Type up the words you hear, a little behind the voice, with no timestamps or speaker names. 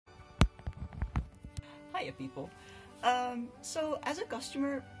Hiya people. So as a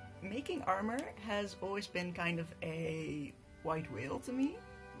customer, making armor has always been kind of a white whale to me,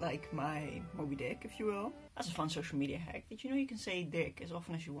 like my Moby Dick, if you will. That's a fun social media hack. Did you know you can say dick as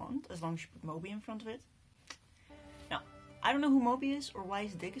often as you want, as long as you put Moby in front of it? Now, I don't know who Moby is or why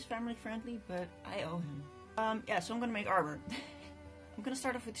his dick is family friendly, but I owe him. Yeah, so I'm gonna make armor. I'm gonna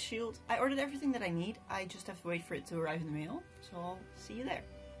start off with the shield. I ordered everything that I need, I just have to wait for it to arrive in the mail, so I'll see you there.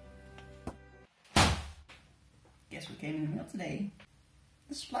 Guess what came in the mail today?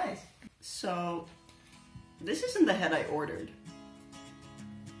 The supplies. So, this isn't the head I ordered.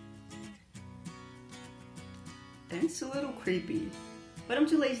 And it's a little creepy. But I'm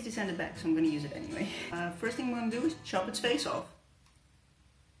too lazy to send it back, so I'm gonna use it anyway. First thing I'm gonna do is chop its face off.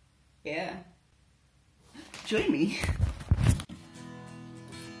 Yeah. Join me.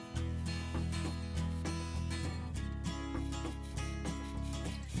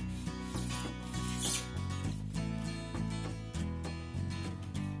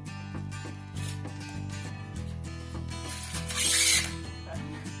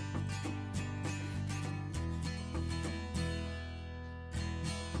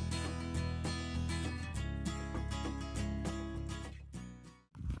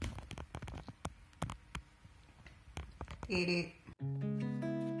 Eat it.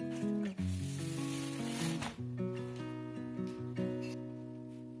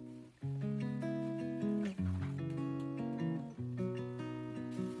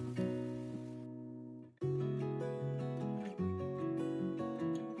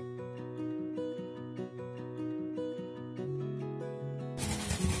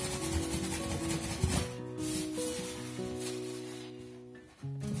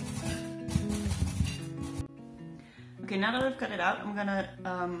 Okay, now that I've cut it out, I'm gonna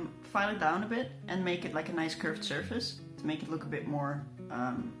file it down a bit and make it like a nice curved surface to make it look a bit more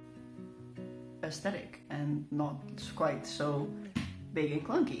aesthetic and not quite so big and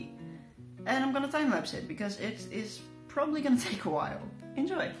clunky. And I'm gonna time lapse it because it is probably gonna take a while.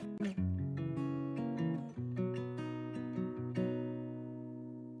 Enjoy!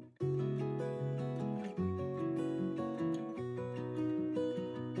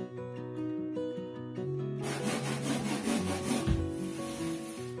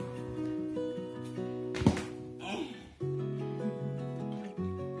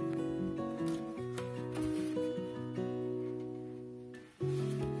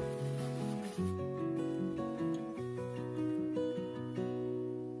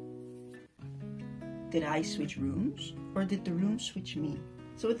 Did I switch rooms? Or did the room switch me?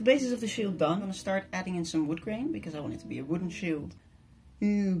 So with the basis of the shield done, I'm gonna start adding in some wood grain because I want it to be a wooden shield.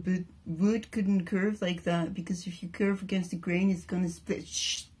 Ew, but wood couldn't curve like that because if you curve against the grain, it's gonna split.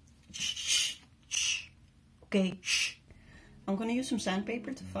 Shh, shh, shh. Okay, shh. I'm gonna use some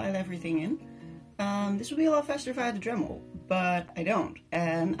sandpaper to file everything in. This would be a lot faster if I had a Dremel, but I don't.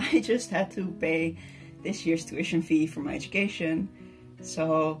 And I just had to pay this year's tuition fee for my education,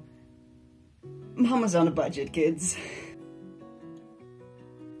 so Mama's on a budget, kids.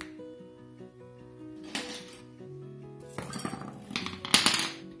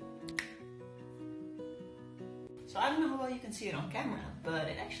 So I don't know how well you can see it on camera, but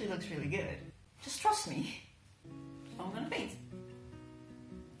it actually looks really good. Just trust me. So I'm gonna paint.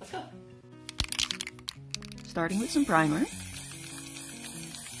 Let's go. Starting with some primer.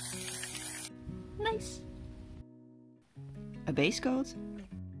 Nice. A base coat.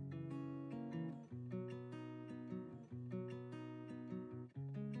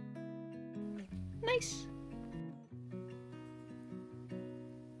 Nice.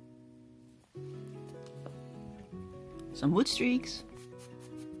 Some wood streaks.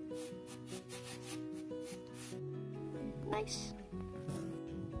 Nice.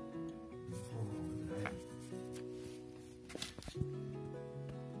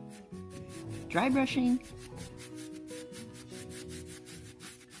 Dry brushing.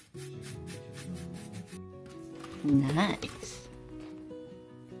 Nice.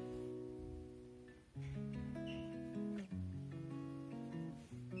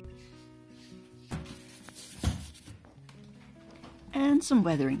 And some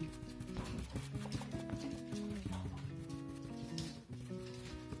weathering.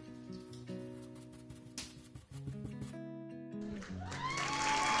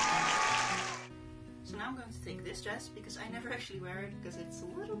 So now I'm going to take this dress because I never actually wear it because it's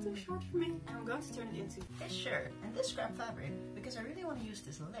a little too short for me, and I'm going to turn it into this shirt and this scrap fabric because I really want to use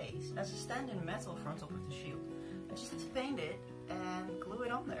this lace as a stand-in metal for on top of the shield. I just have to paint it and glue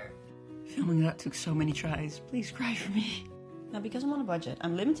it on there. Filming that took so many tries. Please cry for me. Now, because I'm on a budget,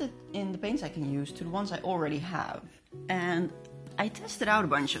 I'm limited in the paints I can use to the ones I already have. And I tested out a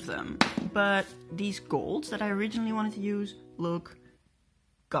bunch of them, but these golds that I originally wanted to use look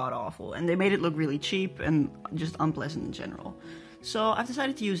god-awful, and they made it look really cheap and just unpleasant in general. So I've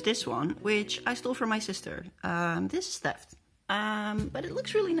decided to use this one, which I stole from my sister. This is theft, but it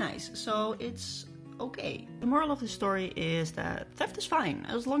looks really nice, so it's okay. The moral of the story is that theft is fine,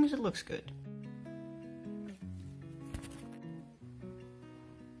 as long as it looks good.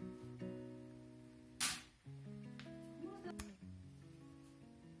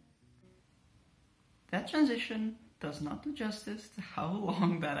 That transition does not do justice to how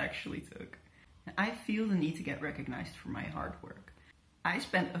long that actually took. I feel the need to get recognized for my hard work. I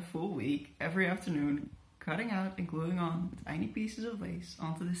spent a full week every afternoon cutting out and gluing on tiny pieces of lace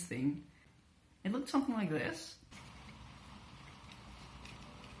onto this thing. It looked something like this.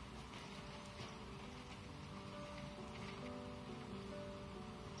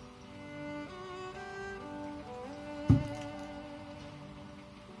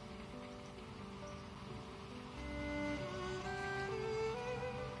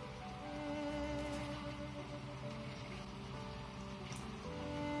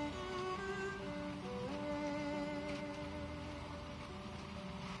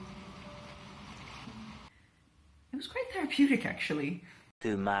 It was quite therapeutic, actually.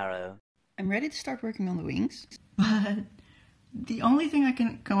 Tomorrow. I'm ready to start working on the wings, but the only thing I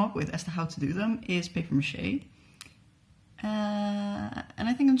can come up with as to how to do them is paper mache. And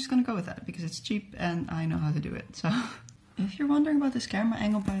I think I'm just gonna go with that because it's cheap and I know how to do it. So, if you're wondering about this camera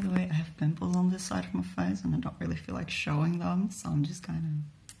angle, by the way, I have pimples on this side of my face and I don't really feel like showing them, so I'm just kind of,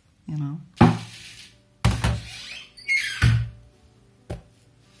 you know.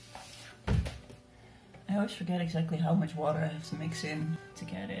 I always forget exactly how much water I have to mix in to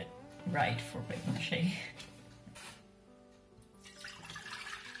get it right for paper mache.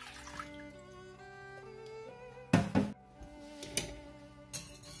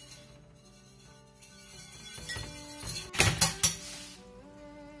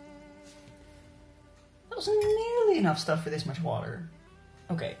 That wasn't nearly enough stuff for this much water.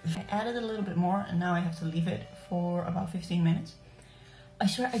 Okay, I added a little bit more and now I have to leave it for about 15 minutes. I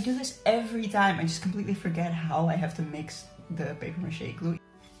swear I do this every time. I just completely forget how I have to mix the paper mache glue.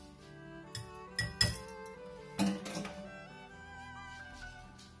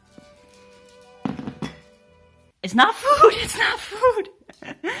 It's not food! It's not food!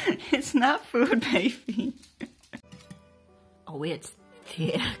 It's not food, baby. Oh, it's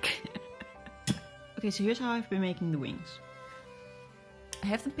thick. Okay, so here's how I've been making the wings. I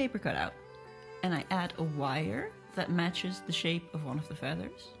have the paper cut out and I add a wire that matches the shape of one of the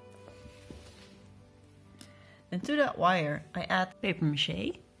feathers. Then to that wire I add paper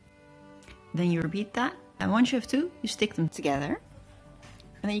mache. Then you repeat that, and once you have two, you stick them together.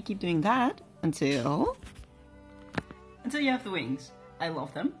 And then you keep doing that until you have the wings. I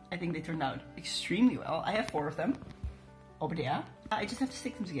love them. I think they turned out extremely well. I have 4 of them. Oh, but yeah. I just have to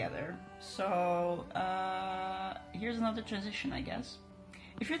stick them together. So here's another transition, I guess.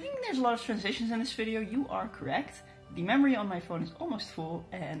 If you're thinking there's a lot of transitions in this video, you are correct. The memory on my phone is almost full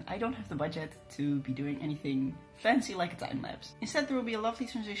and I don't have the budget to be doing anything fancy like a time lapse. Instead, there will be a lovely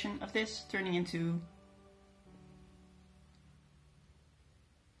transition of this turning into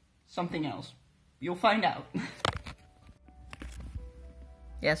something else. You'll find out.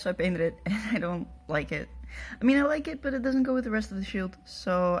 Yeah, so I painted it and I don't like it. I mean, I like it, but it doesn't go with the rest of the shield,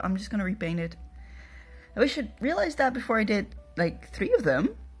 so I'm just gonna repaint it. I wish I'd realized that before I did like 3 of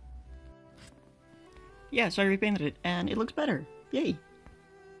them. Yeah, so I repainted it and it looks better. Yay!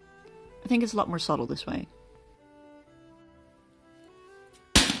 I think it's a lot more subtle this way.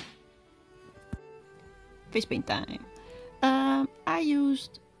 Face paint time. I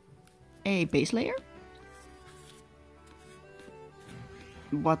used a base layer.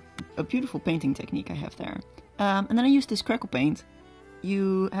 What a beautiful painting technique I have there. And then I used this crackle paint.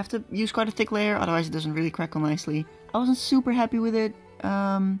 You have to use quite a thick layer, otherwise it doesn't really crackle nicely. I wasn't super happy with it,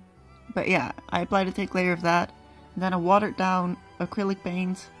 but yeah, I applied a thick layer of that. Then I watered down acrylic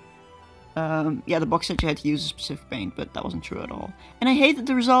paint. Yeah, the box said you had to use a specific paint, but that wasn't true at all. And I hated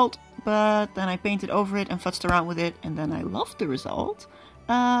the result, but then I painted over it and futzed around with it, and then I loved the result.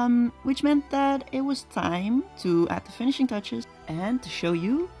 Which meant that it was time to add the finishing touches and to show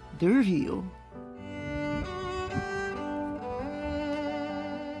you the reveal.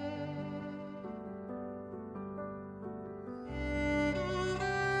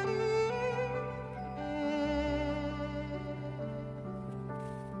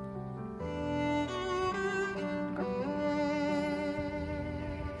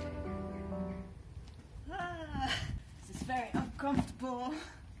 This is very uncomfortable.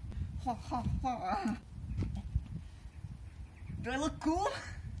 Do I look cool?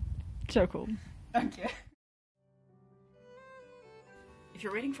 So cool. Thank you. If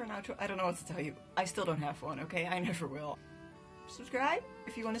you're waiting for an outro, I don't know what to tell you. I still don't have one, okay? I never will. Subscribe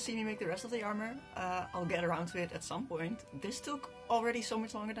if you want to see me make the rest of the armor. I'll get around to it at some point. This took already so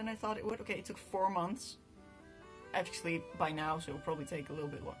much longer than I thought it would. Okay, it took 4 months. Actually, by now, so it'll probably take a little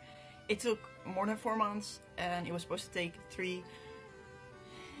bit more. It took more than 4 months, and it was supposed to take 3.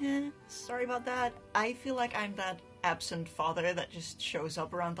 Sorry about that. I feel like I'm that absent father that just shows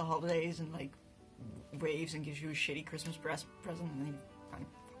up around the holidays and like waves and gives you a shitty Christmas present and then he kind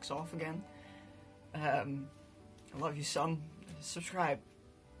of fucks off again. I love you, son. Subscribe.